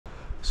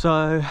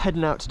So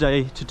heading out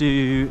today to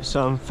do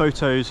some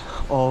photos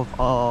of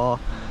our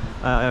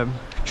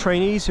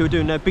trainees who are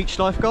doing their beach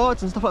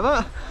lifeguards and stuff like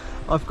that.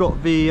 I've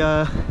got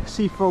the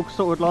Sea Frog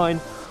saltwood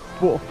line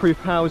waterproof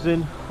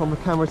housing on the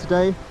camera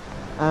today,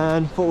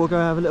 and thought we'll go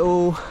have a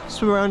little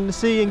swim around in the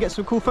sea and get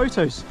some cool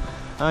photos.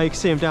 You can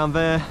see them down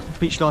there,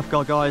 beach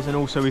lifeguard guys, and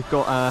also we've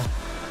got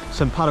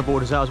some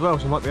paddleboarders out as well,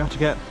 so we might be able to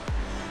get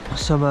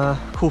some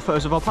cool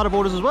photos of our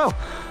paddleboarders as well.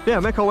 But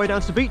yeah, make our way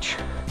down to the beach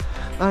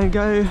and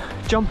go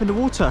jump in the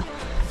water.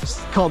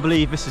 Just can't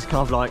believe this is kind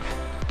of like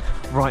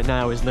right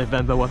now is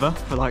November weather,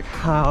 but like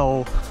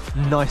how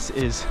nice it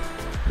is.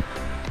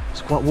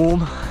 It's quite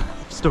warm.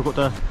 Still got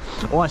the,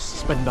 well, I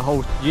spend the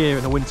whole year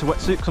in a winter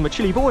wetsuit because I'm a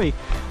chilly boy,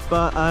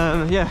 but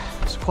yeah,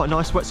 it's quite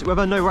nice wetsuit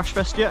weather. No rash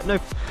vest yet, no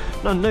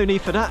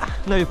need for that,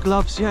 no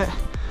gloves yet,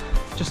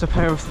 just a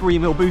pair of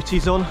 3mm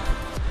booties on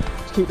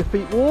to keep the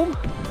feet warm.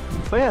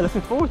 But yeah, looking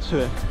forward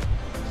to it.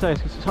 So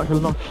it's such a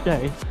lush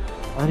day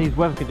and these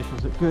weather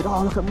conditions look good.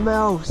 Oh, look at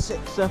Mel, sick,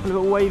 surfing a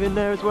little wave in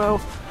there as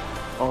well.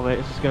 Oh mate,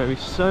 this is going to be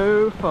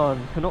so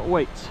fun, cannot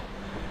wait.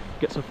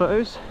 Get some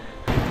photos.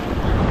 This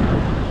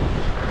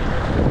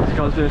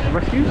guy's doing some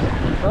rescues.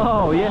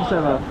 Oh yes,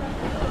 Emma.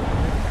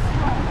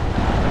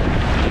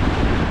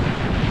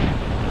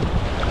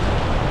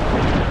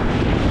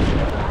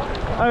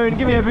 Owen,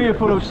 give me a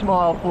beautiful little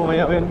smile for me,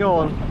 Owen, go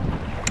on.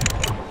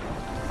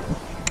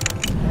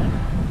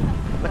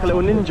 Like a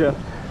little ninja.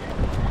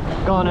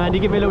 Go on Andy,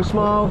 give me a little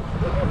smile.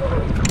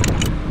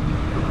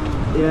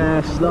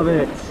 Yes, love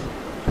it.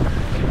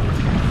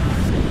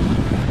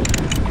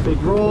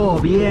 Big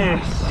Rob,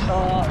 yes.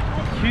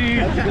 Huge.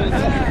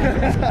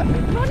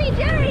 Ronnie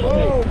Jerry.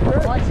 Oh,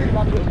 I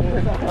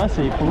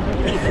see you, Paul.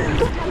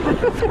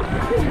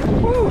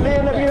 Oh,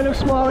 Liam, let me a little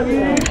smile at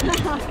you.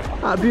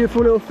 That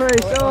beautiful little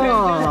face.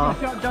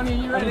 Oh. Johnny,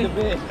 are you ready?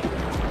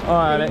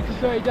 Alright, Alex.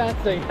 Dirty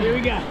dancing. Here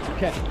we go.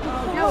 Okay.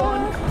 Go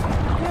on.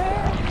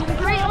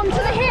 Straight onto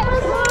the hips.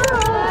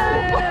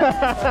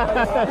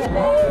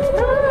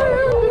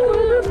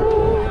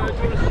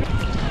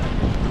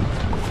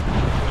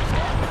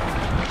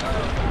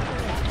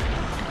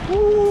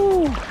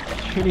 Ooh,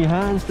 chilly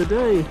hands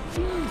today.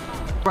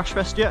 Rash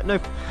vest yet? No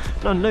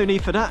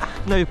need for that.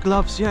 No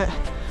gloves yet.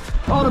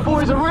 Oh, the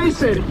boys are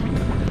racing.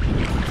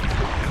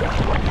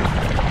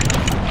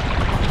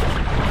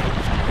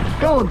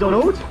 Go on,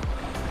 Donald.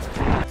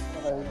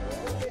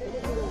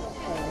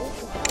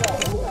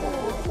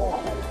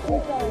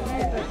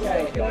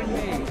 Yeah,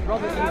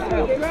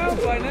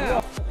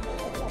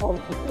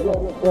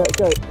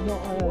 go.